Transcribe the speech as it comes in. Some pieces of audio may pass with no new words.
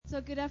So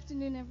good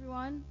afternoon,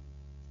 everyone.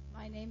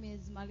 My name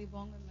is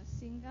Malibonga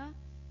Masinga,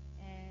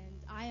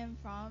 and I am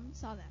from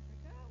South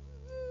Africa.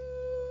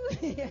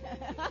 Woo!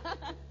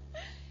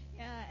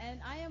 Yeah, and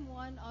I am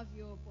one of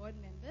your board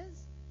members,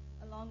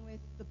 along with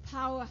the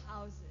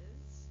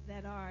powerhouses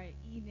that are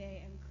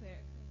Ine and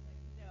Claire.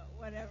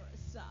 Whatever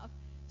stuff.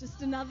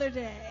 Just another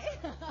day.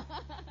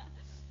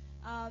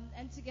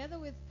 And together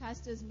with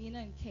Pastors Mina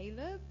and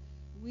Caleb,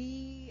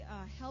 we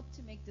help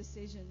to make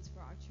decisions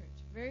for our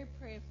church very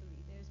prayerfully.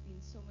 There's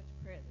been so much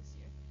prayer this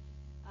year.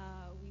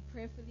 We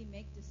prayerfully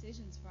make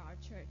decisions for our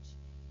church.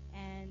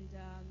 And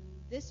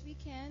this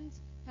weekend,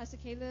 Pastor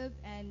Caleb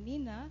and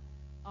Mina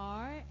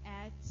are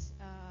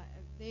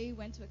they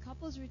went to a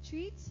couples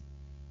retreat,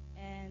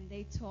 and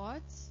they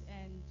taught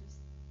and just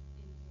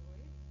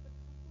enjoyed the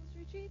couples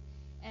retreat.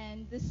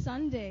 And this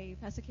Sunday,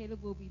 Pastor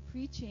Caleb will be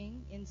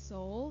preaching in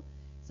Seoul.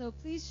 So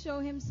please show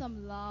him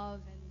some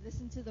love and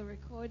listen to the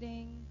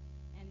recording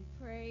and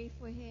pray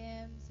for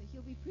him. So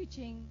he'll be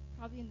preaching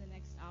probably in the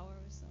next hour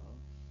or so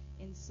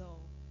in Seoul.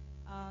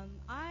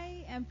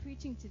 I am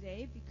preaching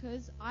today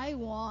because I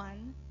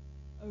won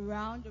a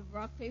round of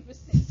rock, paper,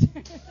 scissors.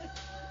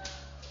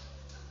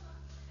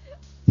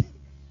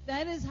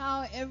 That is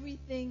how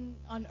everything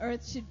on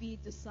earth should be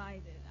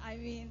decided. I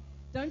mean,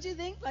 don't you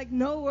think? Like,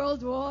 no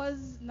world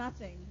wars,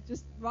 nothing.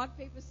 Just rock,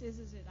 paper,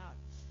 scissors it out.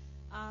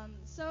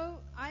 So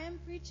I am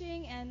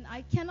preaching, and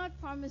I cannot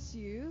promise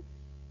you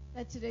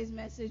that today's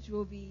message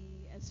will be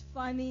as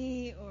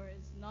funny or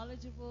as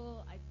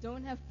knowledgeable. I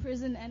don't have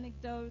prison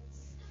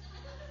anecdotes.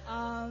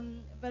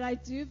 But I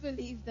do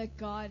believe that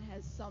God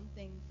has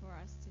something for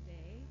us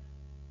today.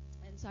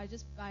 And so I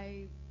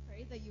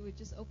pray that you would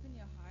just open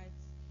your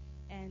hearts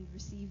and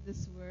receive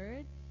this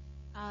word.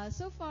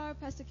 So far,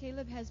 Pastor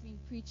Caleb has been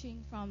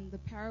preaching from the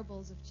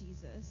parables of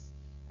Jesus.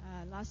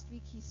 Last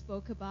week, he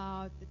spoke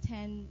about the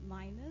 10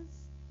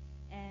 minas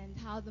and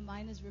how the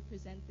minas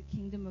represent the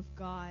kingdom of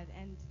God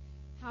and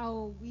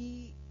how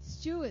we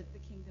steward the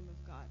kingdom of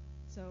God.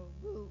 So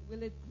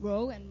will it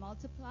grow and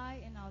multiply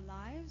in our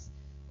lives,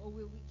 or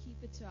will we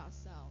keep it to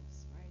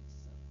ourselves, right?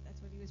 So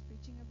that's what he was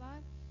preaching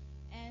about.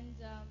 And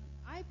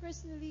I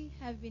personally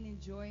have been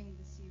enjoying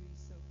the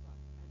series so far.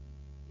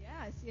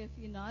 Yeah, I see a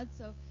few nods.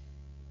 So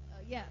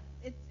yeah,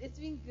 it's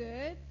been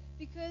good,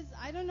 because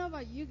I don't know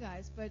about you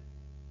guys, but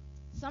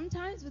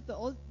sometimes with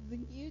the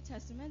New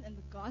Testament and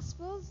the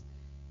Gospels,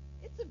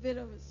 it's a bit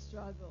of a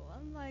struggle.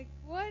 I'm like,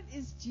 what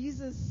is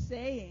Jesus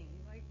saying?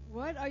 Like,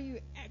 what are you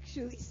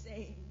actually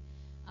saying?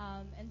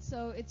 And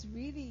so it's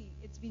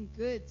been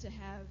good to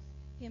have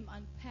him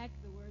unpack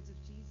the words of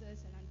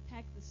Jesus and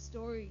unpack the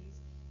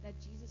stories that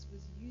Jesus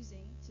was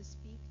using to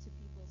speak to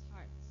people's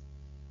hearts.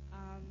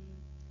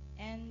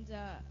 And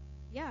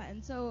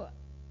so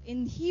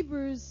in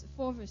Hebrews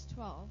 4 verse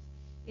 12,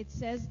 it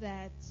says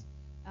that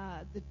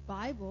the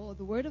Bible, or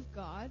the Word of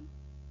God,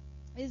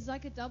 is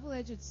like a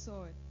double-edged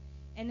sword,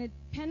 and it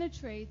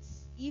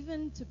penetrates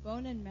even to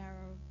bone and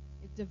marrow.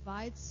 It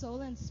divides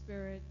soul and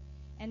spirit,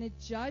 and it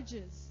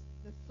judges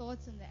the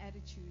thoughts and the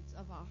attitudes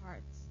of our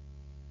hearts.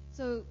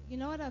 So, you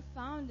know what I've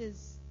found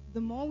is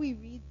the more we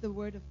read the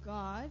Word of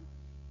God,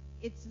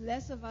 it's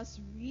less of us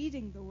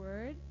reading the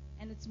Word,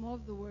 and it's more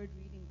of the Word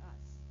reading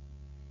us.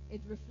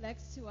 It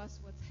reflects to us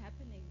what's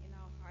happening in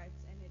our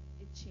hearts, and it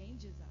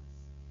changes us.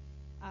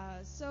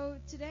 So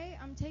today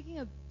I'm taking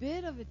a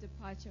bit of a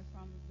departure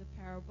from the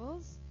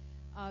parables,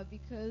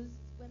 because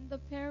when the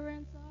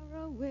parents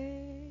are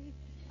away,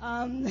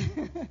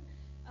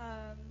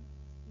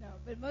 no,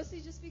 but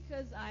mostly just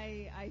because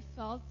I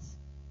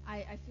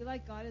feel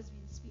like God has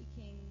been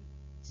speaking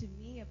to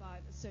me about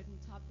a certain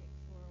topic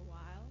for a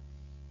while,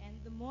 and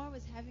the more I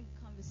was having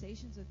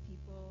conversations with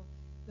people,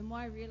 the more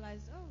I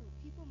realized,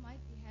 people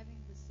might be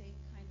having the same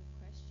kind of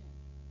question.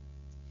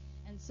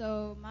 And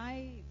so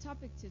my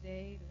topic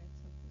today, let's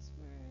hope this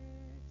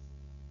works,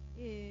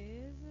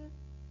 is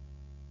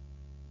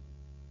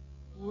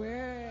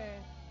where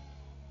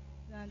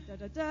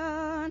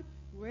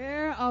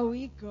are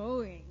we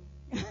going?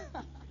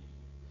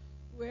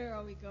 Where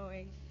are we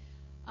going?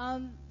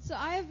 So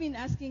I have been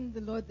asking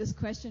the Lord this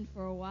question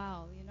for a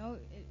while.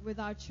 With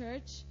our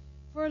church,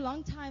 for a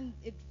long time,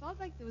 it felt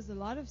like there was a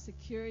lot of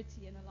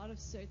security and a lot of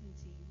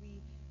certainty.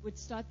 We would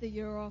start the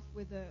year off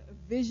with a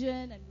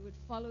vision, and we would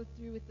follow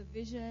through with the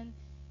vision,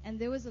 and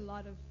there was a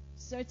lot of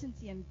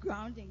certainty and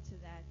grounding to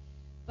that.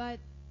 But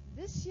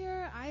this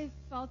year, I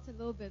felt a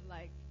little bit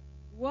like,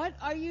 what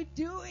are you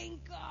doing,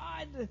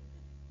 God?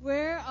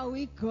 Where are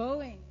we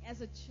going?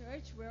 As a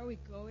church, where are we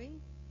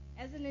going?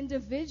 As an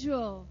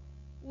individual,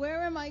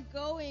 where am I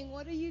going?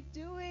 What are you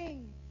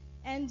doing?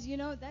 And,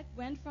 that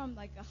went from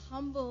like a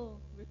humble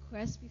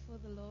request before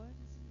the Lord.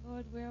 I said,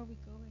 Lord, where are we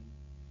going?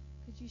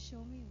 Could you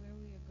show me where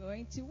we are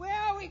going to?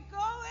 Where are we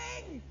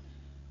going?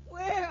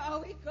 Where are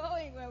we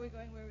going? Where are we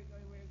going? Where are we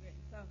going? Where are we going?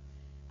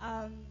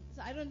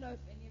 So I don't know if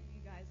any of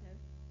you guys have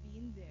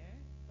been there,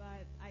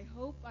 but I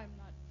hope I'm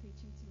not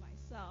preaching to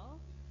myself.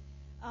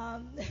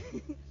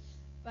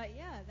 But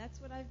yeah, that's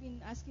what I've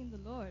been asking the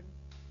Lord.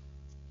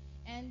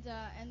 And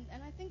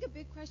I think a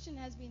big question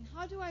has been,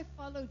 how do I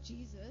follow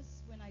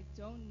Jesus when I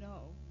don't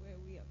know where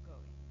we are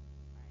going,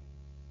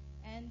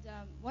 right? And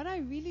what I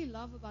really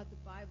love about the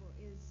Bible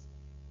is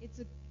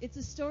it's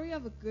a story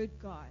of a good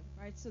God,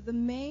 right? So the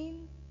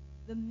main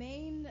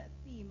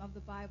theme of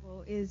the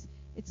Bible is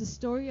it's a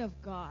story of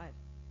God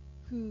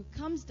who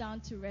comes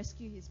down to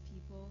rescue his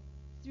people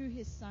through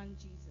his son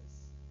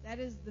Jesus. That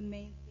is the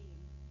main theme.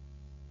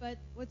 But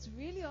what's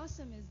really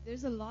awesome is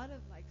there's a lot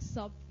of like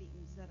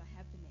sub-themes that are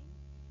happening.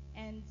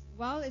 And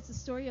while it's a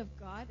story of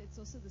God, it's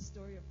also the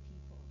story of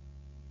people.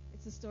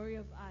 It's a story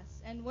of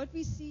us. And what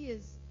we see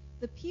is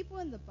the people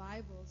in the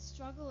Bible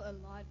struggle a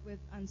lot with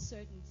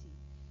uncertainty.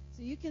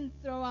 So you can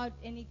throw out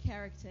any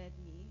character at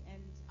me,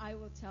 and I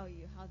will tell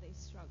you how they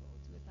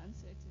struggled with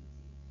uncertainty.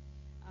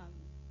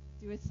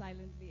 Do it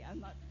silently.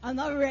 I'm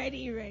not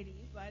ready,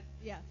 but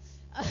yeah.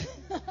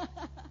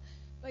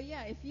 But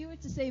yeah, if you were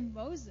to say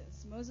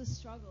Moses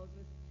struggled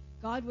with,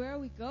 God, where are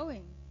we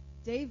going?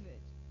 David,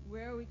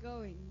 where are we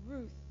going?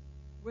 Ruth,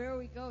 where are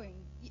we going?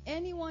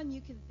 Anyone you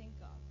can think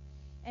of.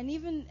 And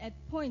even at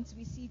points,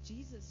 we see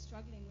Jesus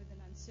struggling with an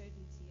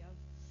uncertainty of,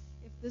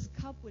 if this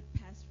cup would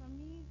pass from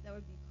me, that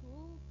would be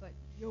cool, but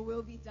your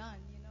will be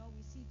done. You know,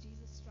 we see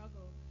Jesus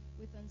struggle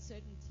with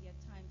uncertainty at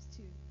times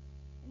too.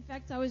 In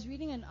fact, I was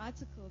reading an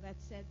article that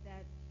said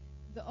that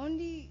the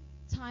only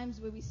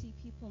times where we see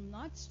people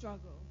not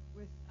struggle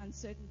with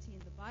uncertainty in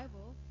the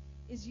Bible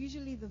is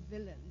usually the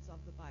villains of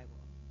the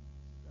Bible.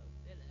 The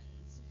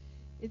villains.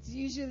 It's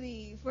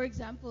usually, for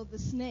example, the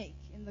snake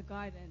in the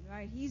garden,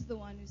 right? He's the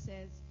one who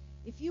says,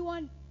 if you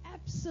want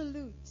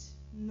absolute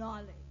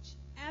knowledge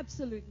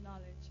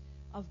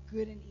of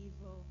good and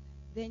evil,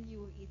 then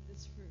you will eat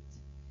this fruit.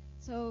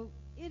 So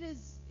it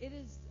is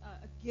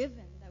a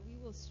given that we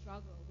will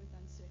struggle with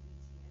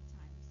uncertainty at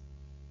times.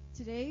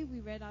 Today we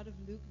read out of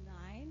Luke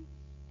 9,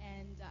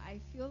 and I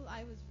feel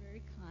I was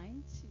very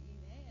kind to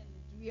Ine, and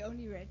we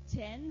only read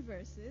 10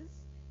 verses.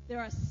 There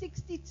are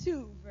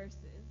 62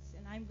 verses,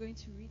 and I'm going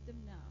to read them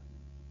now.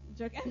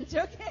 I'm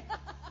joking.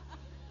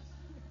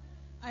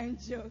 I'm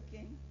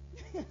joking.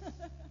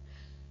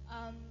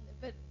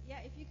 But yeah,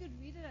 if you could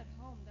read it at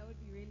home, that would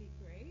be really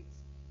great.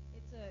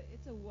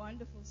 It's a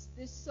wonderful.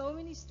 There's so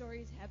many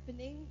stories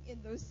happening in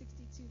those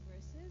 62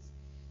 verses,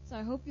 so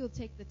I hope you'll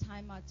take the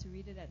time out to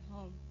read it at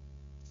home.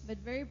 But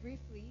very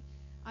briefly,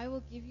 I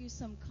will give you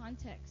some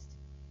context.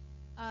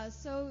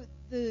 So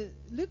the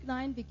Luke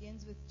 9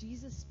 begins with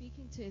Jesus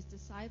speaking to his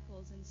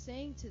disciples and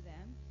saying to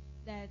them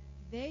that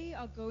they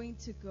are going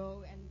to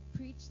go and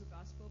preach the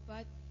gospel,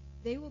 but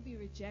they will be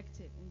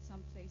rejected in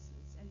some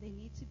places, and they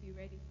need to be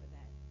ready for that.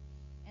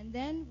 And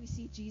then we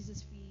see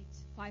Jesus feed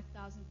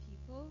 5,000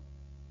 people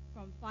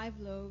from 5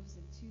 loaves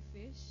and 2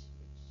 fish,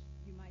 which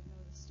you might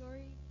know the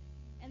story.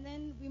 And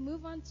then we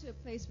move on to a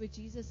place where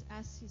Jesus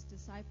asks his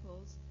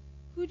disciples,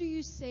 who do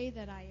you say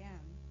that I am?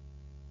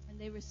 And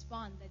they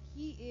respond that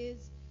he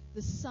is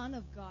the Son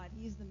of God.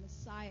 He is the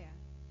Messiah.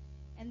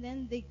 And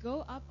then they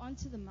go up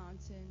onto the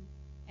mountain,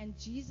 and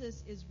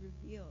Jesus is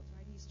revealed,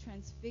 right? He's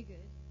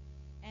transfigured.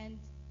 And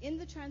in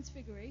the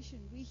transfiguration,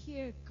 we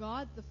hear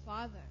God the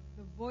Father,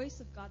 the voice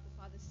of God the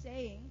Father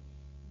saying,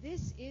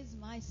 this is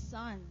my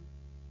Son,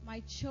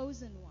 my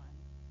chosen one.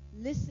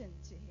 Listen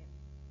to him.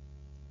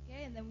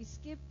 Okay, and then we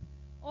skip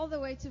all the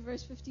way to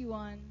verse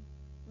 51,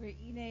 where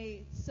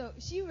Ine, so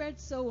she read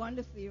so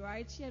wonderfully,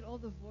 right? She had all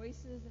the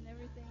voices and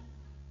everything.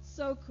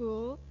 So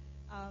cool.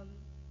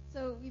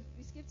 So we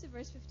skip to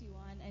verse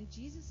 51, and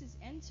Jesus is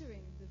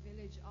entering the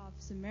village of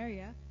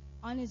Samaria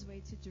on his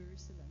way to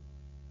Jerusalem.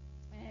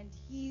 And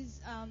he's,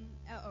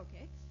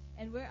 okay.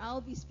 And where I'll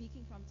be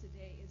speaking from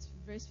today is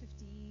verse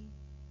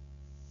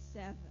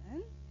 57,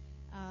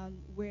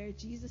 where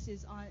Jesus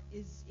is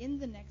in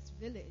the next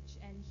village,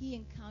 and he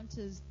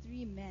encounters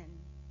 3 men.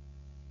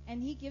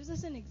 And he gives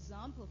us an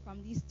example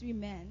from these 3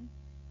 men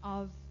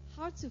of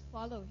how to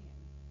follow him.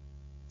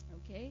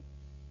 Okay?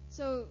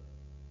 So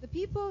the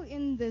people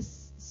in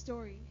this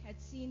story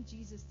had seen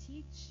Jesus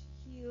teach,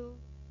 heal,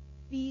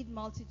 feed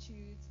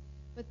multitudes,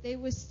 but they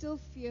were still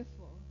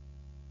fearful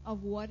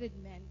of what it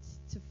meant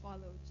to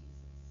follow Jesus.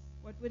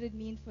 What would it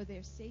mean for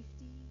their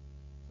safety,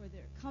 for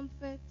their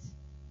comfort?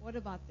 What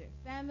about their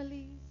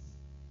families?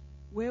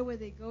 Where were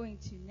they going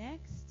to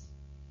next?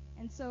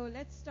 And so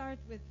let's start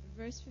with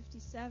verse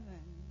 57.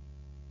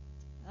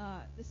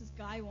 This is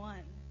Guy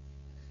 1.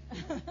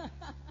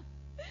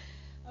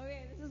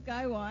 Okay, this is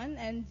Guy 1,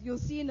 and you'll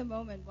see in a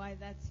moment why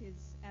that's his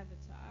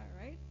avatar,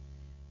 right?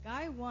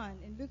 Guy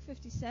 1 in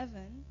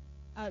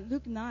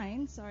Luke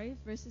 9,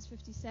 verses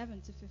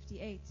 57 to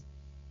 58.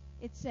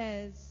 It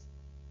says,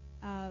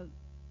 now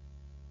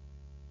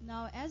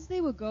as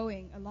they were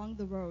going along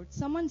the road,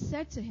 someone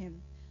said to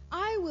him,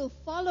 I will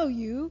follow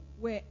you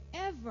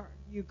wherever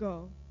you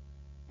go.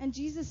 And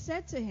Jesus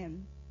said to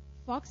him,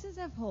 foxes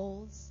have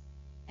holes,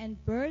 and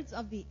birds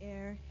of the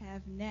air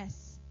have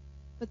nests,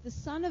 but the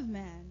Son of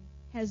Man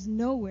has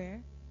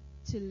nowhere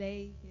to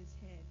lay his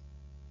head.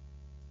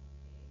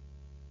 Okay.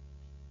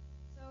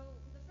 So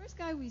the first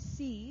guy we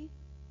see,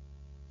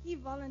 he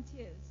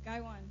volunteers, Guy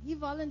 1, he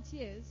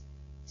volunteers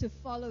to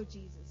follow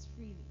Jesus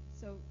freely.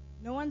 So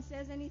no one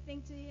says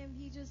anything to him.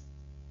 He just,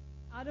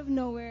 out of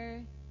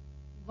nowhere,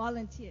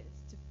 volunteers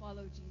to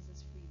follow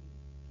Jesus freely.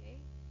 Okay?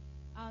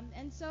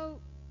 And so,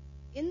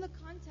 in the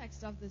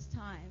context of this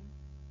time,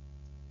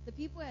 the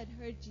people had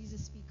heard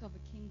Jesus speak of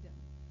a kingdom.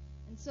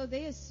 And so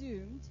they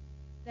assumed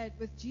that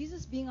with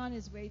Jesus being on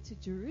his way to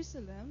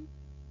Jerusalem,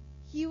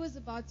 he was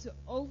about to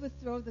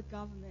overthrow the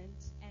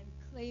government and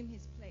claim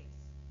his place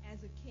as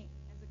a king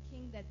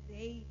that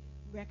they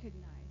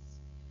recognized.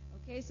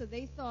 Okay, so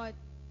they thought,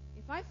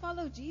 if I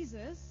follow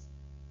Jesus,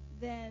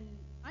 then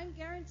I'm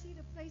guaranteed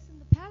a place in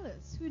the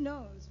palace. Who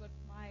knows what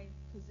my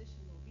position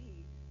will be?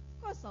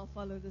 Of course I'll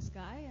follow this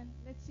guy, and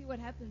let's see what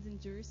happens in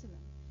Jerusalem.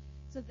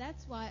 So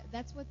that's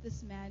what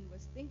this man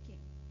was thinking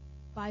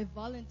by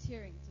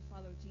volunteering to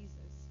follow Jesus.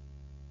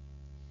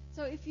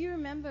 So if you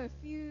remember a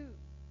few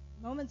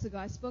moments ago,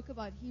 I spoke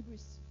about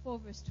Hebrews 4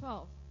 verse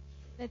 12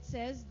 that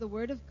says the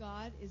word of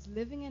God is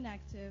living and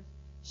active,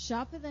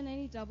 sharper than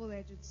any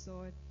double-edged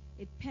sword.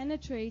 It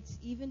penetrates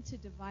even to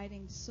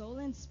dividing soul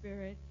and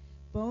spirit,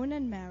 bone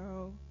and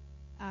marrow.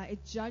 It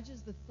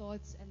judges the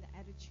thoughts and the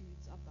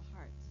attitudes of the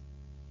heart.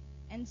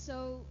 And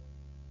so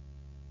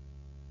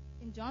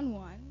in John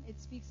 1, it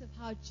speaks of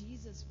how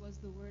Jesus was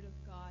the Word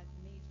of God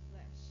made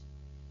flesh.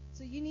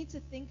 So you need to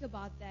think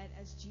about that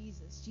as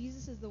Jesus.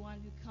 Jesus is the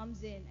one who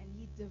comes in and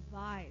he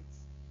divides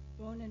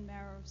bone and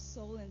marrow,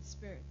 soul and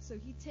spirit. So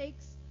he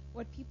takes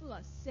what people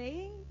are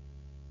saying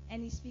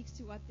and he speaks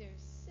to what they're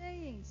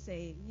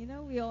saying. You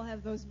know, we all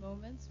have those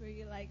moments where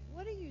you're like,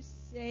 what are you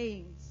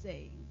saying?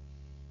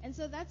 And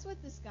so that's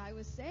what this guy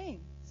was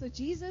saying. So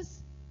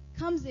Jesus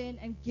comes in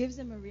and gives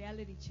him a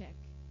reality check.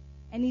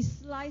 And he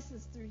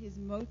slices through his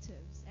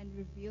motives and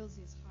reveals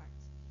his heart.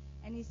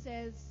 And he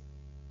says,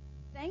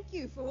 thank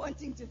you for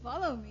wanting to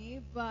follow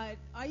me, but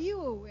are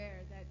you aware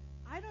that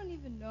I don't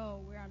even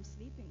know where I'm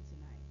sleeping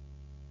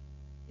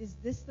tonight? Is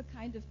this the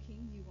kind of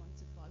king you want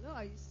to follow?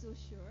 Are you still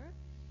sure?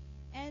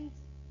 And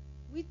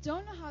we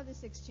don't know how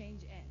this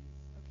exchange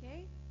ends,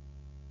 okay?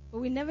 But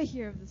we never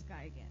hear of this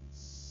guy again.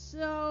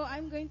 So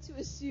I'm going to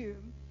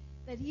assume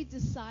that he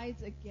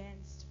decides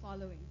against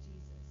following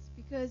Jesus.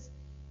 Because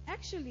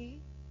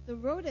actually, the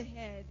road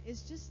ahead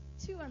is just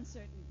too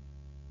uncertain.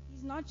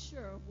 He's not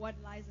sure of what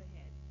lies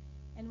ahead.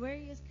 And where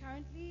he is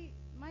currently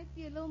might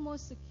be a little more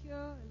secure,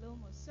 a little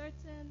more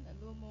certain, a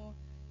little more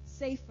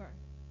safer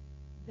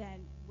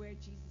than where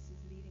Jesus is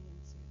leading him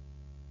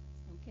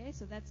to. Okay,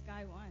 so that's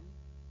guy one.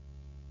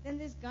 Then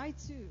there's guy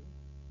two.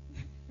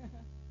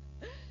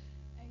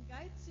 And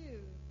guy two,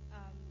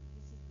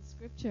 this is the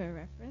scripture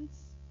reference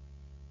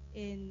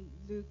in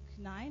Luke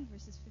 9,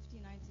 verses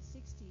 59 to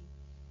 60.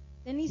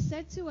 Then he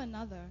said to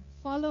another,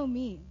 follow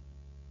me.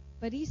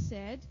 But he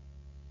said,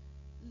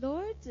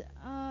 Lord,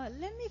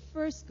 let me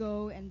first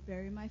go and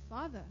bury my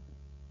father.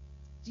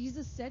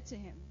 Jesus said to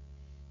him,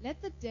 let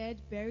the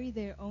dead bury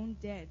their own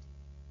dead,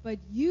 but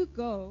you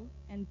go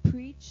and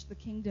preach the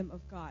kingdom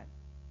of God.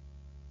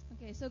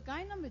 Okay, so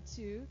guy number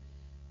two,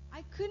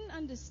 I couldn't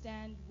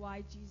understand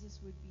why Jesus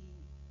would be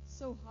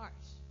so harsh,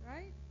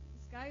 right?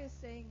 This guy is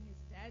saying his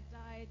dad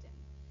died.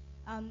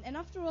 And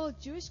after all,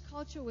 Jewish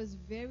culture was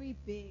very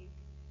big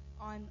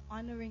on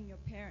honoring your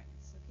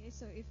parents. Okay,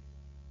 so if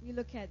we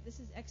look at, this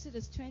is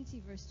Exodus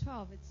 20, verse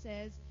 12, it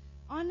says,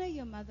 honor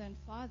your mother and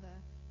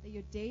father, that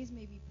your days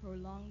may be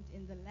prolonged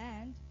in the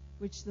land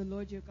which the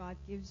Lord your God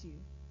gives you.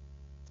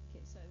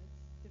 Okay, so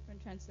it's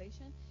different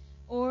translation.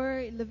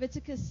 Or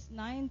Leviticus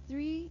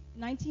 19:3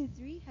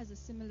 has a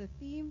similar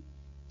theme.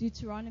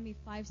 Deuteronomy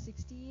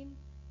 5:16,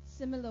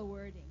 similar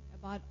wording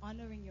about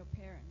honoring your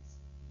parents.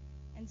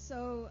 And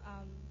so,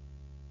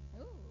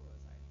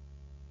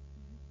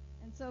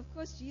 And so, of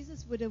course,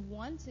 Jesus would have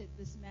wanted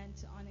this man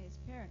to honor his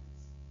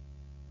parents,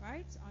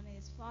 right? Honor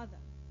his father.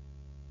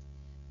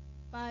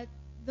 But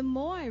the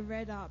more I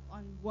read up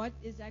on what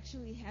is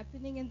actually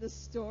happening in the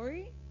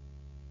story,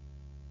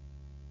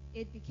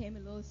 it became a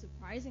little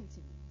surprising to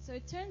me. So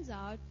it turns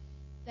out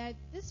that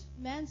this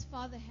man's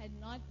father had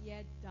not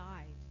yet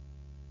died.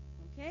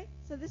 Okay?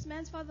 So this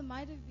man's father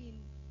might have been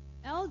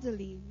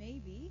elderly,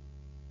 maybe,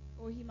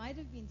 or he might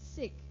have been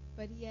sick,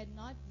 but he had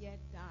not yet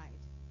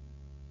died.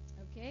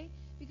 Okay?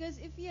 Because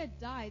if he had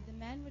died, the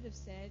man would have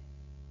said,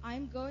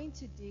 I'm going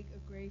to dig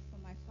a grave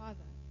for my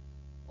father.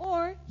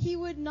 Or he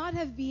would not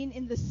have been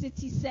in the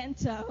city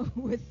center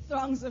with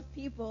throngs of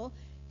people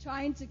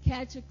trying to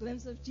catch a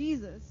glimpse of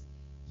Jesus.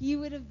 He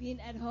would have been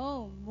at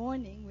home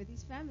mourning with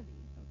his family.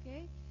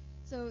 Okay?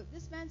 So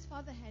this man's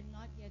father had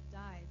not yet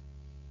died.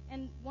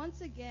 And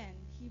once again,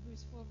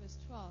 Hebrews 4 verse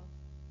 12,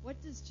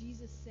 what does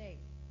Jesus say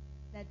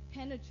that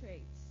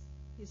penetrates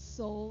his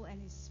soul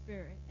and his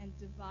spirit and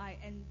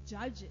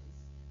judges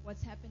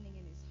what's happening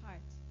in his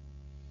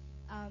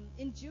heart?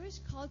 In Jewish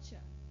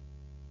culture,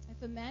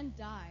 if a man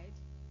died,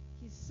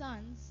 his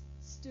sons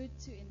stood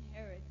to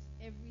inherit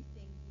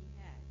everything he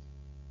had.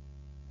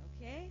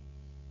 Okay?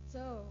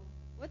 So,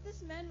 what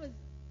this man was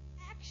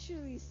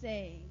actually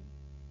saying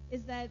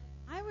is that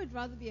I would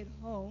rather be at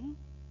home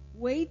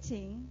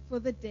waiting for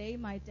the day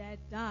my dad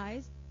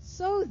dies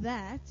so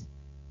that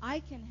I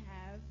can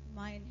have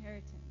my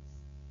inheritance.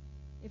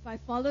 If I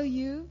follow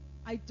you,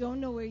 I don't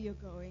know where you're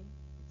going.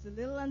 It's a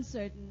little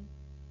uncertain.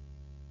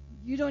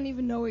 You don't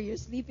even know where you're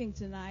sleeping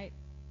tonight.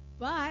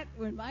 But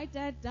when my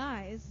dad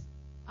dies,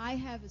 I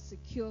have a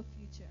secure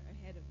future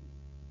ahead of me.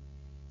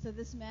 So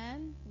this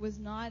man was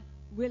not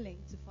willing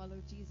to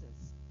follow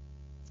Jesus.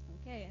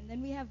 Okay, and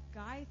then we have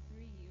Guy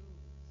 3.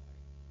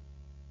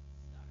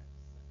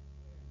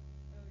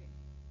 Okay.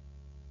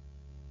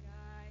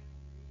 Guy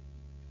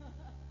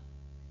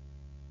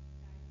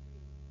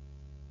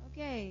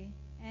 3. Okay,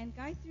 and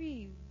Guy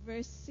 3,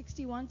 verse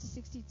 61 to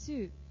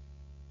 62.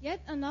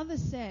 Yet another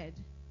said,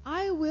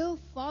 I will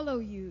follow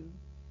you.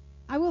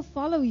 I will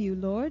follow you,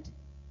 Lord.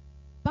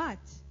 But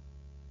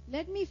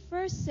let me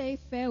first say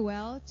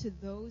farewell to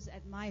those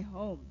at my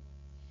home.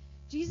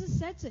 Jesus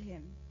said to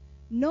him,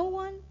 no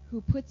one who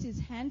puts his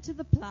hand to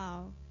the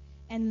plow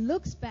and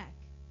looks back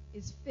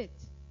is fit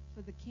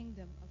for the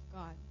kingdom of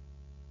God.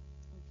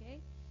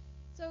 Okay?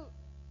 So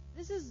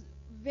this is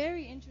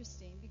very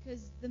interesting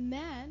because the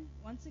man,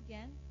 once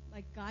again,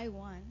 like Guy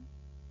 1,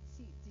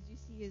 did you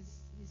see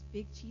his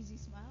big cheesy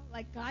smile?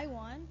 Like Guy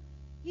 1,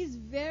 he's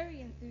very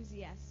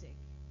enthusiastic.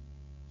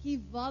 He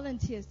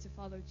volunteers to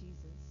follow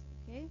Jesus.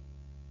 Okay?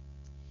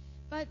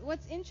 But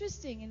what's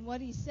interesting in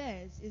what he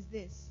says is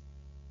this.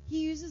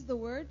 He uses the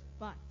word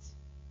but.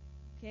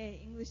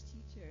 Okay, English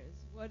teachers,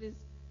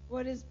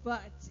 what is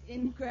but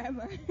in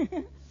grammar?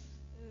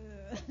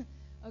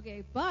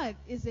 Okay, but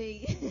is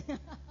a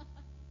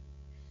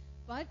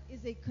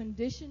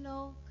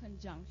conditional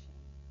conjunction.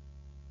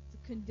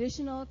 It's a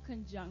conditional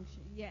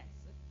conjunction. Yes,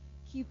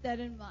 keep that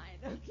in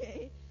mind.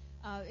 Okay,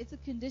 it's a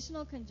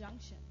conditional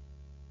conjunction,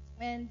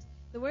 and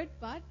the word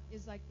but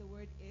is like the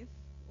word if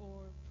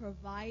or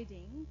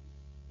providing.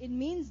 It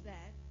means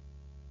that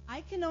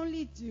I can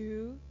only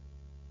do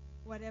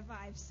whatever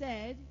I've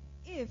said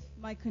if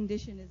my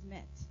condition is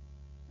met.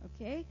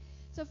 Okay?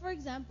 So, for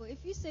example,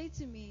 if you say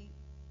to me,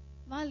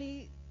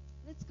 Mali,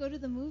 let's go to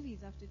the movies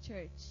after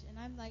church. And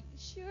I'm like,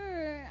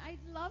 sure, I'd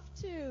love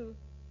to.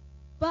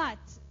 But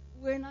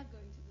we're not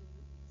going to the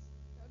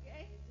movies.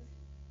 Okay?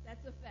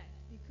 That's a fact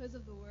because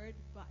of the word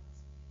but.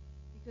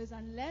 Because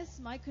unless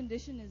my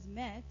condition is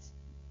met,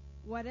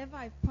 whatever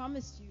I've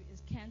promised you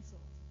is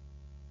canceled.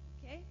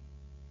 Okay?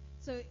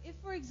 So if,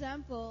 for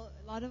example,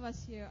 a lot of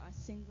us here are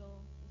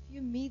single, if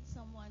you meet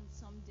someone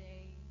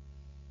someday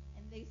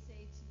and they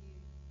say to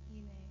you,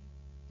 Ine,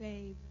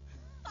 babe,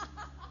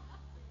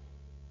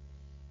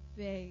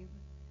 babe,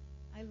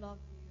 I love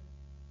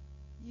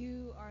you.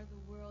 You are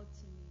the world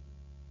to me.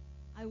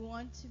 I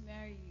want to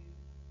marry you.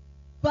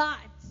 But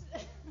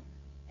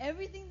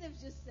everything they've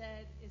just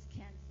said is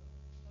canceled,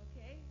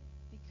 okay?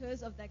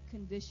 Because of that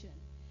condition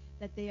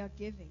that they are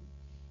giving.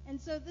 And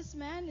so this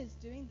man is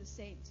doing the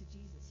same to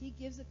Jesus. He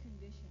gives a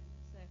condition.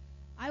 So,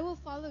 I will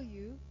follow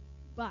you,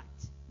 but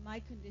my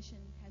condition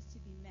has to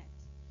be met.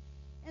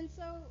 And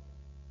so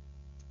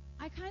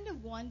I kind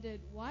of wondered,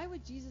 why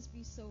would Jesus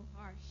be so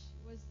harsh?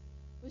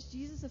 Was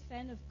Jesus a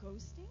fan of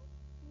ghosting?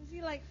 Was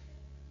he like,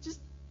 just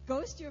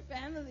ghost your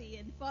family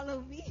and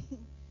follow me?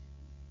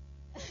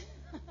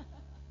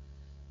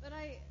 But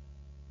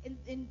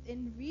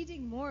in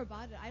reading more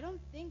about it, I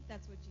don't think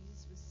that's what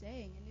Jesus was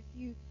saying. And if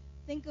you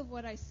think of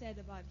what I said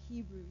about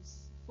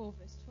Hebrews 4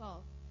 verse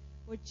 12,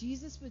 what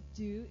Jesus would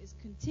do is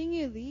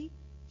continually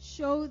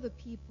show the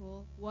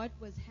people what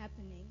was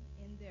happening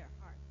in their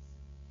hearts.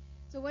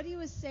 So what he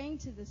was saying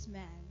to this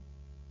man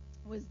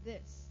was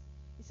this.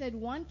 He said,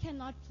 one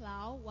cannot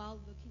plow while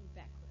looking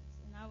backwards.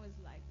 And I was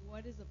like,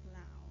 what is a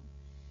plow?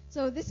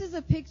 So this is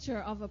a picture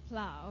of a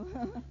plow.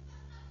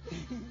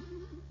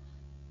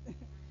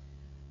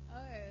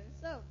 Okay,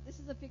 so this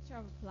is a picture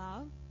of a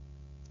plow.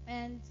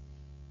 And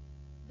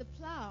the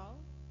plow,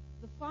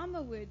 the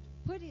farmer would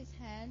put his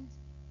hand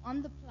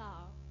on the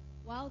plow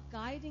while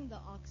guiding the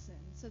oxen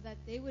so that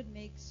they would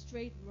make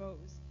straight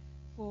rows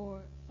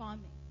for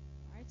farming.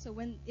 Right? So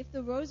if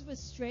the rows were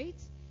straight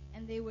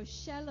and they were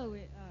shallow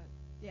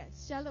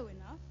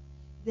enough,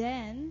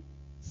 then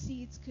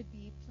seeds could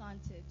be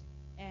planted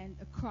and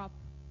a crop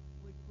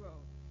would grow.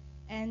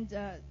 And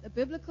a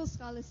biblical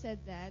scholar said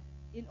that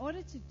in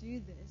order to do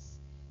this,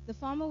 the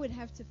farmer would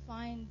have to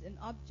find an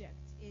object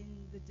in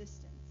the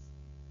distance,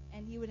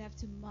 and he would have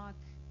to mark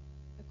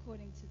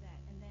according to that,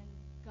 and then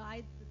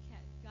guide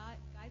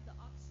the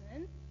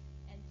oxen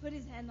and put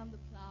his hand on the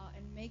plow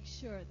and make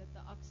sure that the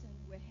oxen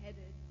were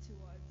headed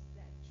towards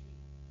that tree.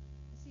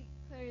 I see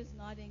Claire is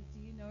nodding.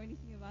 Do you know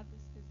anything about this?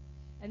 Because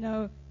I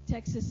know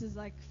Texas is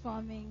like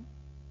farming.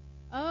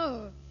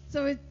 Oh,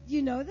 so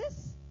you know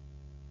this?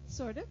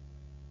 Sort of?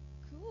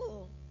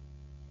 Cool.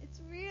 It's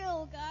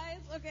real, guys.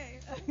 Okay.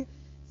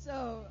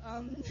 So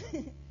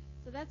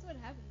that's what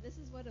happened. This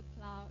is what a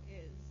plow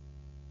is.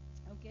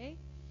 Okay?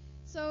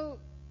 So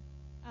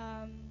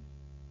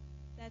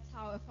that's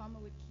how a farmer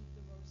would keep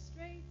the row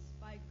straight,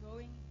 by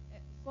going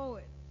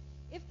forward.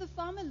 If the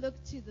farmer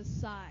looked to the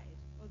side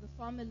or the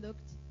farmer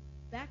looked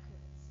backwards,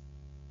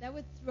 that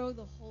would throw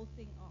the whole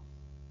thing off,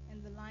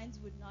 and the lines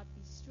would not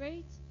be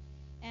straight.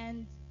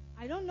 And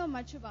I don't know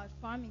much about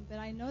farming, but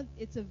I know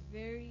it's a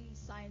very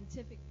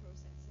scientific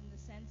process in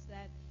the sense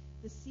that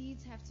the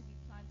seeds have to be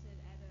planted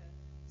at a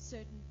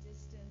certain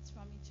distance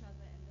from each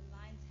other, and the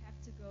lines have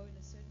to go in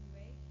a certain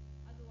way.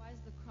 Otherwise,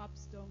 the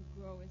crops don't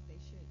grow as they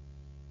should.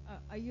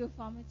 Are you a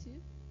farmer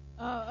too?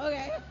 Oh,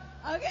 okay.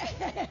 Okay.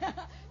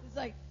 It's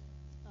like,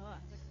 oh, I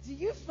was like, do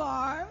you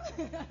farm?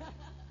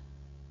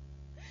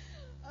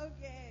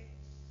 Okay.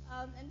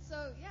 And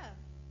so, yeah,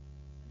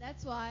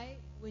 that's why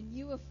when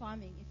you were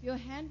farming, if your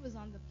hand was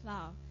on the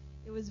plow,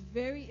 it was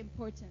very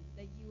important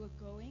that you were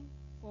going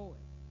forward.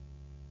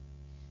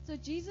 So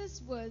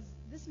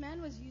this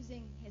man was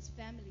using his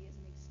family as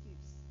an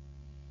excuse.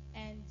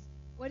 And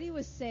what he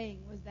was saying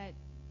was that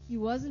he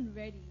wasn't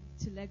ready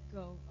to let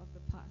go of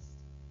the past.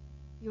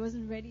 He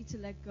wasn't ready to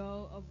let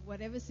go of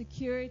whatever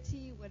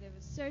security, whatever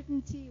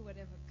certainty,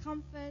 whatever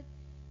comfort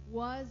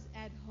was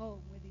at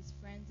home with his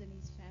friends and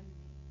his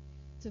family,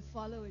 to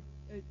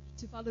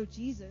follow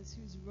Jesus,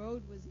 whose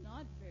road was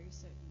not very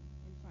certain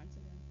in front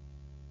of him.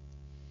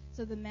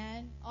 So the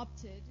man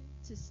opted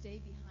to stay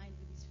behind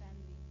with his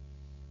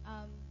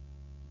family.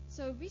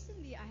 So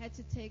recently I had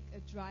to take a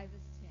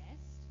driver's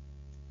test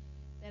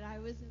that I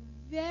was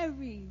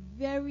very,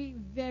 very,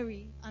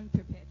 very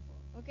unprepared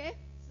for. Okay?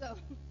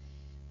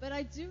 But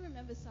I do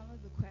remember some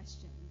of the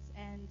questions.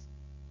 And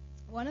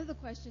one of the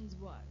questions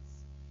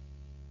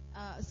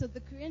was, so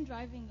the Korean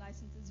driving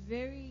license is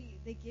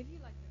they give you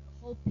like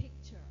a whole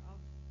picture of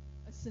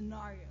a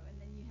scenario, and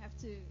then you have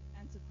to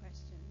answer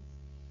questions.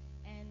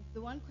 And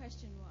the one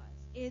question was,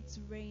 it's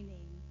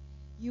raining.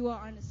 You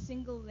are on a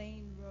single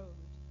lane road.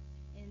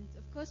 And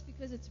of course,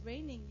 because it's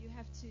raining, you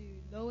have to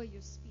lower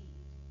your speed.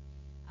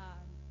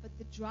 But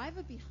the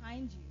driver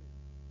behind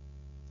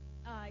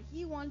you,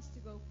 he wants to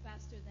go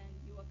faster than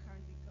you are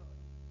currently going.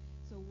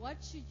 So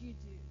what should you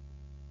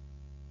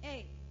do?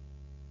 A,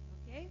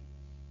 okay,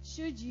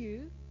 should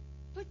you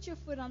put your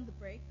foot on the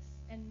brakes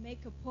and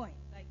make a point?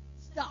 Like,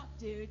 stop,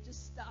 dude,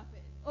 just stop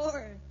it.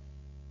 Or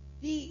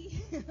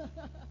B,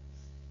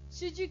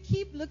 should you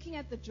keep looking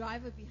at the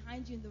driver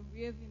behind you in the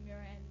rearview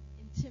mirror and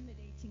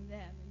intimidating them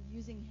and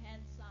using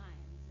hand signs?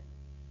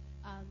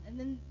 And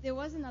then there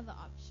was another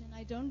option.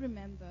 I don't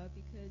remember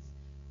because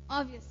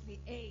obviously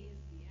A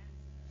is the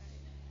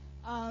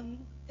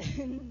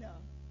answer, right?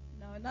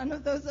 No, none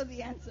of those are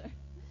the answer.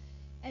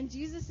 And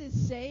Jesus is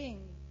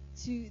saying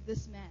to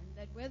this man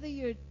that whether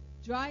you're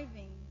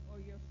driving or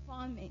you're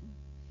farming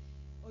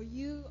or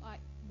you are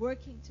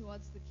working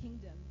towards the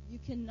kingdom, you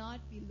cannot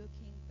be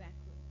looking backwards.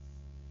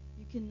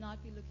 You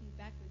cannot be looking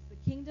backwards.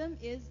 The kingdom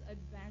is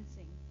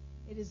advancing.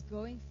 It is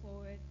going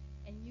forward,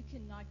 and you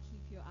cannot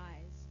keep your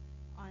eyes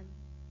on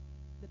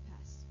the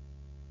past.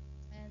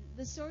 And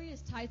the story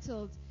is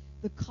titled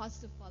The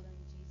Cost of Following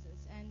Jesus.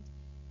 And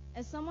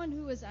as someone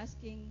who was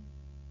asking,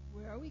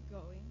 where are we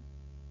going?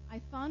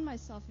 I found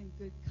myself in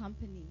good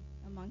company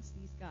amongst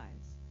these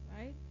guys,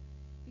 right?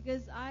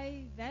 Because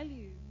I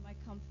value my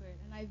comfort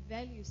and I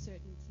value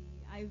certainty.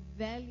 I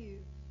value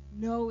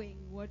knowing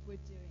what we're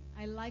doing.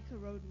 I like a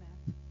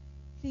roadmap.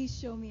 Please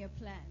show me a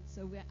plan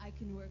so I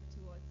can work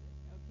towards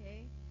it,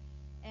 okay?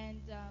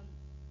 And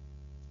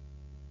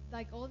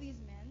like all these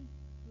men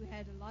who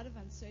had a lot of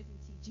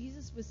uncertainty,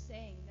 Jesus was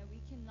saying that we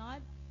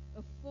cannot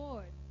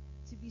afford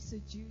to be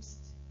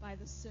seduced by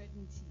the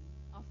certainty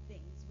of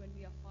things when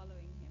we are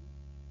following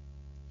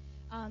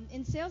him.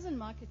 In sales and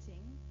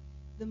marketing,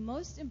 the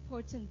most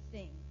important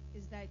thing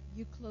is that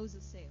you close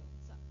a sale.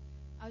 So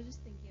I was just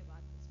thinking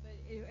about this, but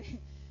anyway,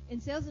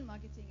 in sales and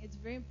marketing, it's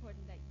very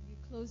important that you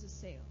close a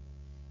sale.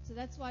 So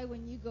that's why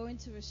when you go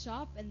into a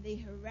shop and they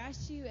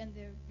harass you and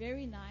they're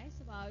very nice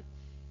about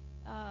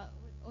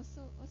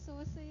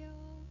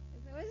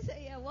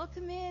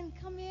welcome in,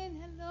 come in,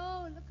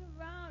 hello, look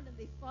around, and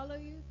they follow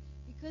you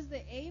because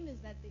the aim is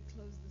that they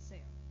close the sale,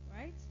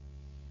 right?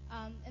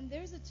 And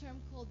there's a term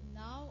called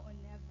now or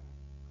never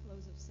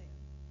close of sale.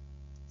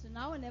 So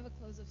now or never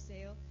close of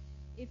sale.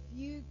 If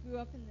you grew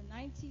up in the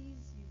 90s,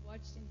 you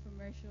watched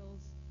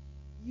infomercials,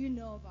 you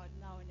know about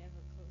now or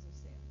never close of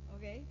sale,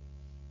 okay?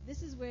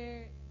 This is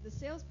where the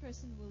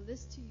salesperson will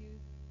list to you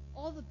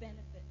all the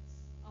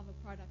benefits of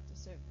a product or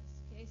service,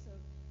 okay? So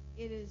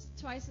it is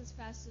twice as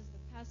fast as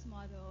the past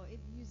model, it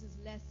uses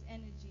less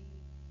energy,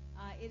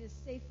 it is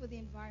safe for the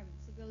environment.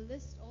 So they'll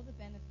list all the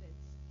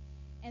benefits.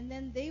 And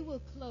then they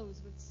will close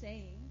with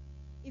saying,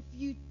 if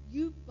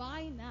you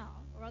buy now,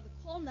 or rather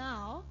call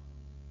now,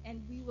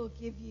 and we will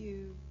give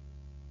you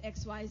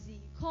XYZ.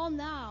 Call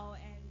now,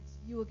 and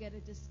you will get a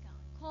discount.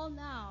 Call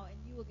now, and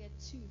you will get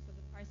 2 for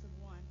the price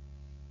of 1.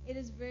 It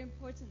is very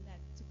important that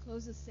to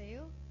close a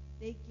sale,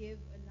 they give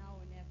a now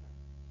or never.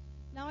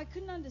 Now, I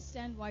couldn't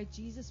understand why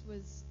Jesus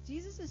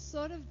is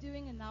sort of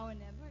doing a now or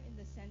never in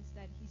the sense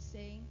that he's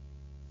saying,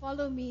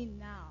 follow me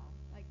now.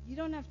 Like, you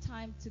don't have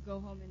time to go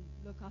home and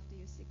look after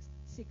your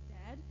sick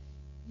dad.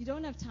 You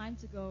don't have time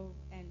to go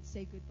and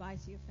say goodbye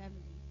to your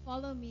family.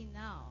 Follow me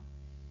now.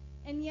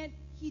 And yet,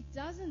 he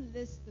doesn't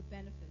list the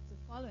benefits of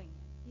following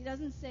him. He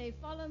doesn't say,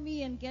 follow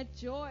me and get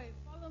joy.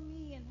 Follow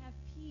me and have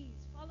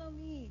peace. Follow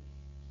me.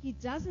 He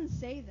doesn't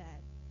say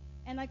that.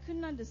 And I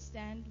couldn't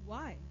understand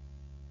why.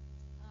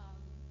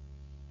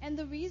 And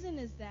the reason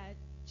is that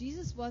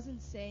Jesus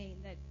wasn't saying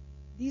that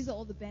these are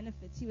all the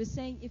benefits. He was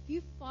saying, if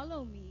you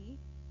follow me,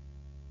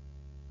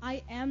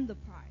 I am the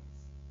prize.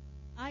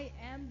 I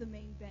am the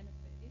main benefit.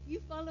 If you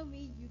follow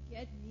me, you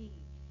get me.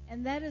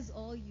 And that is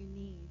all you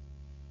need.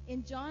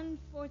 In John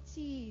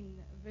 14,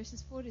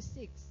 verses 4 to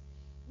 6,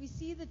 we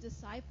see the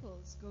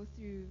disciples go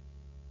through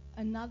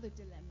another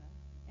dilemma.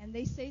 And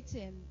they say to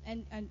him,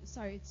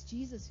 it's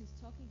Jesus who's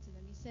talking to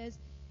them. He says,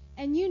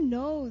 and you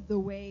know the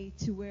way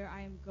to where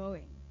I am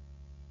going.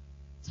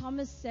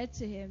 Thomas said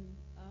to him,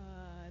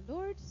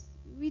 Lord,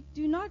 we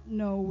do not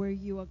know where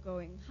you are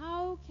going.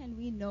 How can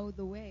we know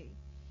the way?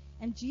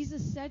 And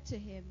Jesus said to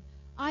him,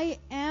 I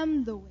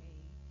am the way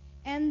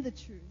and the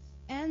truth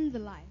and the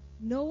life.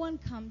 No one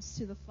comes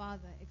to the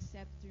Father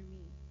except through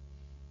me.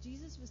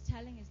 Jesus was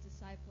telling his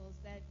disciples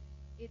that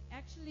it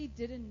actually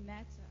didn't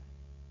matter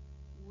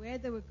where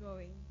they were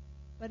going,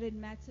 but it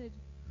mattered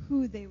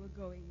who they were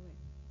going with.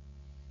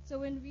 So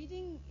when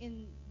reading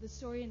in the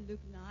story in Luke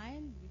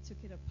 9, we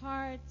took it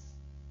apart.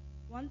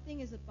 One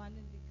thing is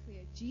abundantly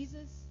clear.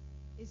 Jesus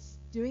is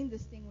doing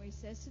this thing where he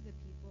says to the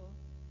people,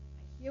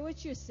 I hear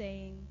what you're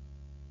saying,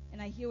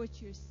 and I hear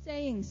what you're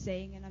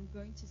saying, and I'm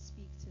going to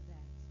speak to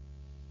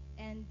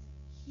that. And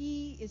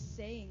he is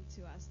saying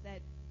to us that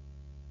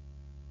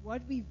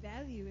what we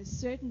value is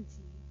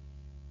certainty,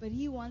 but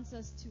he wants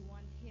us to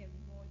want him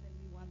more than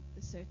we want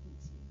the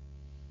certainty.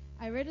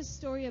 I read a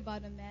story about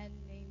a man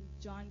named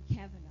John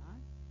Kavanagh.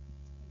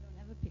 I don't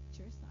have a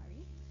picture,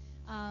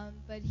 sorry.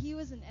 But he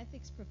was an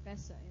ethics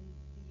professor in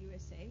the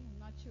USA. I'm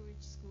not sure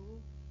which school.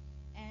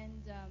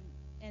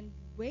 And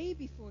way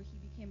before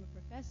he became a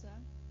professor,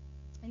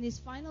 in his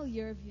final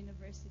year of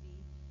university,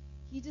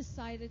 he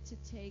decided to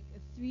take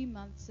a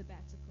 3-month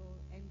sabbatical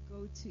and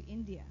go to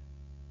India.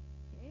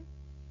 Okay?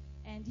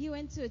 And he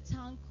went to a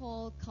town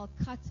called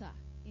Calcutta,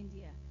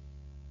 India.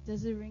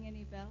 Does it ring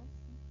any bells?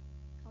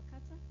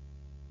 Calcutta?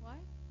 Why?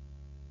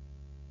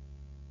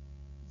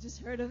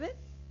 Just heard of it?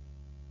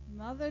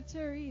 Mother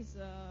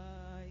Teresa.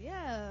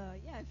 Yeah.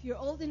 If you're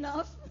old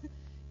enough,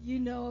 you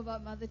know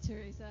about Mother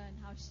Teresa and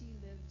how she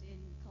lived in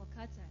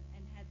Calcutta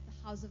and had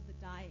the House of the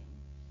Dying.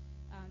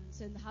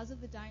 So in the House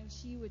of the Dying,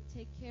 she would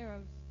take care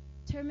of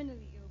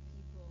terminally ill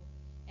people,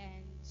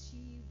 and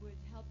she would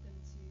help them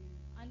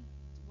to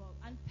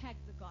unpack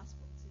the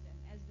gospel to them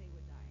as they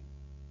were dying.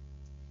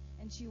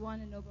 And she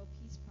won a Nobel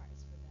Peace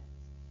Prize for that.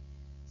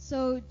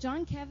 So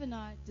John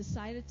Kavanagh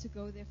decided to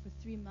go there for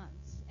 3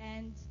 months.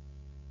 And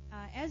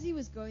as he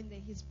was going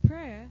there, his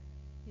prayer,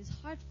 his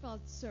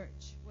heartfelt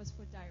search was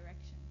for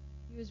direction.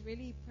 He was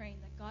really praying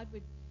that God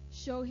would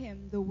show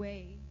him the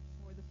way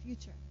for the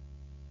future.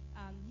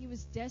 He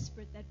was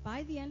desperate that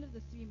by the end of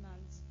the 3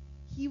 months,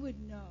 he would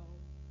know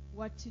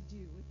what to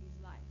do with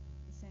his life,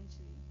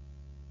 essentially.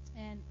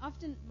 And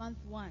after month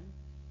 1,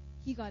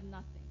 he got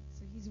nothing.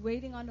 So he's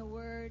waiting on a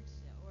word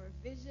or a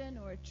vision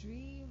or a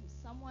dream.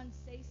 Someone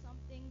say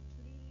something,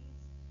 please.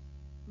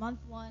 Month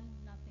 1,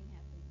 nothing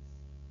happens.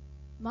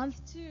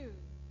 Month 2,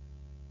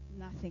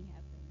 nothing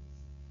happens.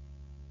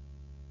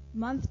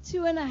 Month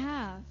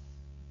 2.5,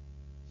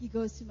 he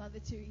goes to Mother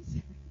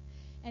Teresa.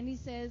 And he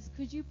says,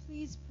 could you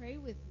please pray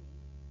with me?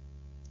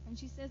 And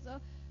she says, oh,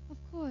 of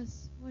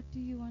course. What do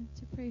you want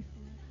to pray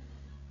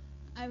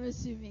for? I'm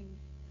assuming,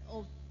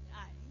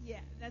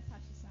 that's how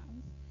she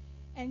sounds.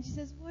 And she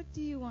says, what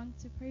do you want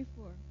to pray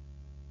for?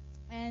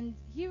 And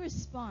he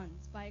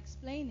responds by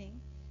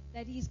explaining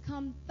that he's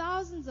come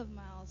thousands of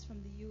miles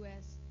from the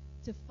U.S.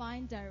 to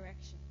find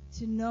direction,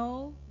 to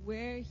know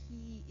where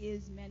he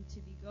is meant to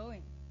be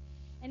going.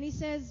 And he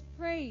says,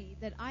 pray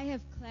that I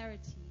have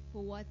clarity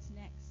for what's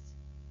next.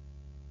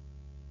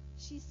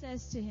 She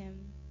says to him,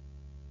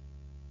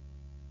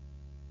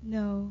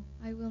 no,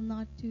 I will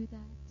not do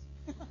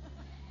that.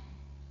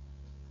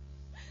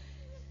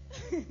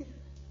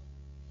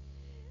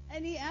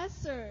 And he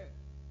asks her,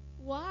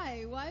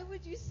 why? Why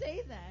would you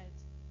say that?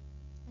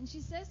 And she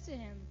says to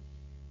him,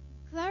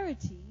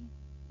 clarity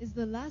is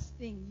the last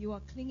thing you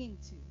are clinging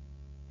to,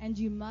 and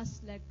you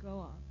must let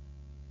go of.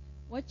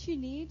 What you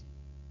need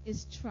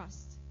is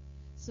trust.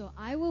 So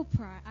I will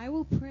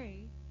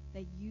pray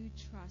that you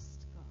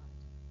trust God.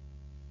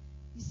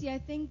 You see, I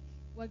think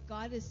what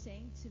God is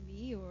saying to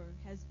me, or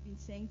has been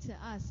saying to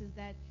us, is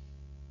that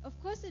of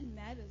course it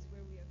matters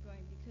where we are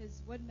going,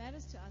 because what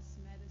matters to us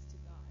matters to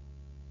God.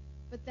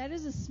 But that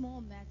is a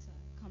small matter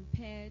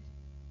compared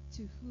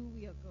to who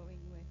we are going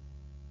with.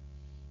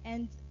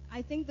 And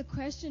I think the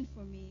question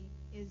for me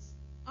is,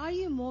 are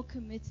you more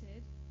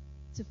committed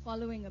to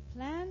following a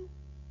plan,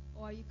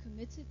 or are you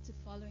committed to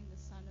following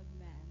the Son of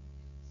Man?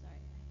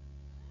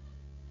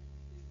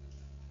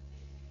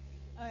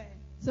 Sorry. Okay.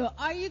 So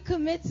are you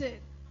committed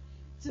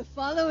to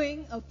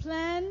following a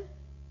plan,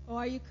 or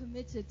are you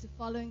committed to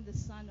following the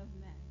Son of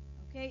Man?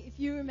 Okay? If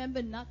you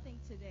remember nothing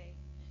today,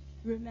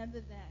 remember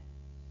that.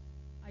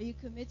 Are you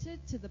committed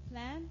to the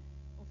plan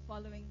or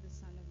following the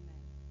Son of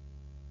Man?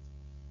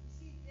 You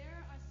see,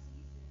 there are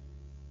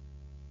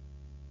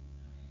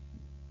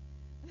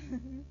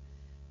seasons.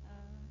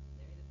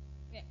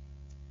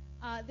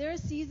 There are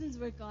seasons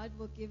where God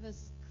will give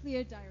us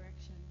clear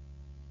direction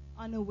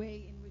on a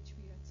way in which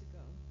we are to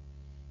go.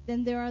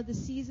 then there are the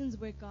seasons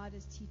where God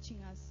is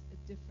teaching us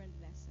a different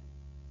lesson.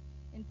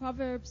 In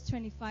Proverbs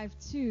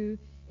 25:2,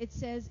 it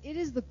says, "It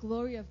is the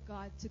glory of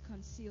God to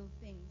conceal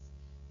things,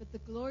 but the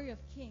glory of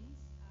kings,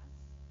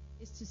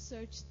 us, is to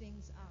search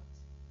things out.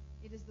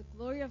 It is the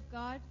glory of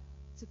God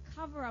to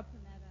cover up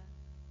a matter.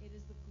 It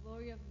is the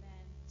glory of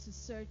man to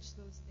search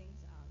those things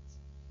out."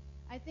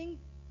 I think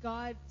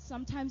God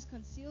sometimes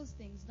conceals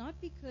things, not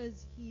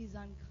because he is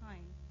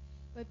unkind,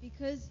 but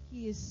because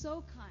he is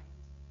so kind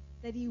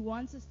that he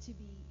wants us to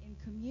be in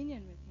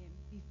communion with him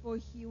before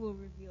he will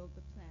reveal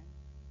the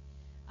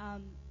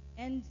plan.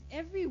 And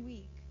every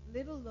week,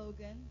 little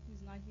Logan,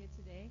 who's not here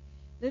today,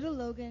 little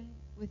Logan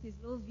with his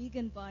little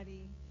vegan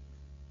body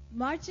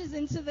marches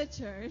into the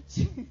church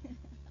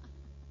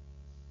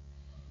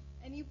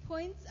and he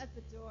points at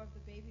the door of the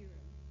baby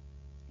room.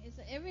 And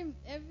so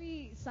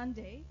every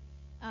Sunday,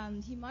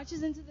 he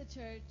marches into the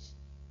church,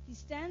 he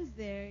stands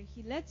there,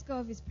 he lets go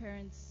of his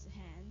parents'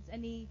 hands,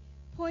 and he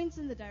points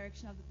in the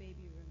direction of the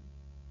baby room.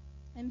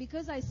 And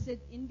because I sit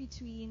in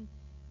between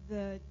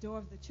the door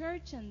of the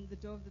church and the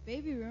door of the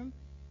baby room,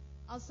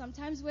 I'll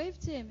sometimes wave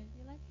to him and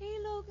be like, "Hey,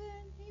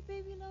 Logan, hey,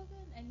 baby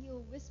Logan," and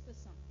he'll whisper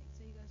something.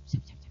 So he goes,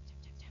 "Chap, chap, chap, chap,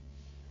 chap, chap,"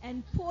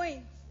 and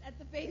points at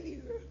the baby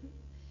room.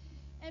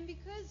 And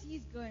because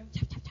he's going,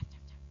 "Chap, chap, chap,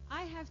 chap, chap,"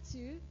 I have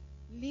to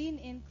lean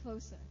in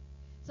closer.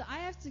 So I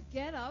have to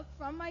get up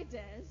from my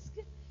desk,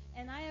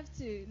 and I have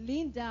to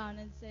lean down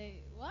and say,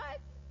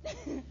 "What?"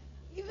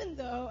 Even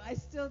though I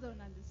still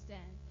don't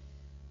understand.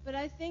 But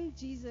I think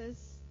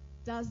Jesus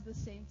does the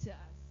same to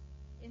us.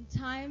 In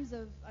times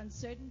of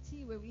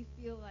uncertainty where we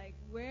feel like,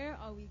 where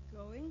are we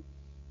going?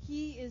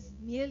 He is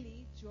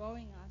merely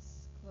drawing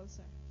us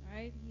closer,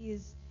 right?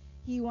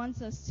 He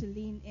wants us to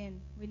lean in.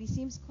 When he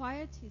seems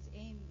quiet, his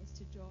aim is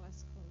to draw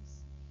us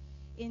close.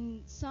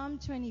 In Psalm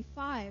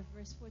 25,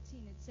 verse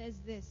 14, it says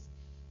this: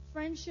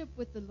 "Friendship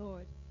with the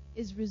Lord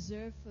is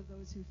reserved for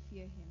those who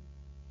fear him,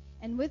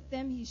 and with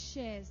them he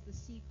shares the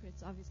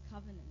secrets of his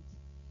covenant."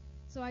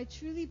 So I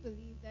truly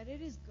believe that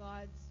it is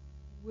God's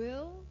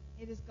will,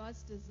 it is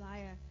God's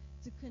desire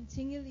to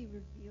continually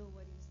reveal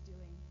what he's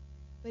doing.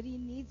 But he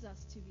needs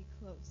us to be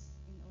close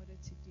in order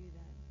to do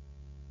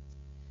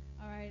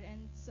that. All right,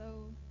 and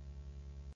so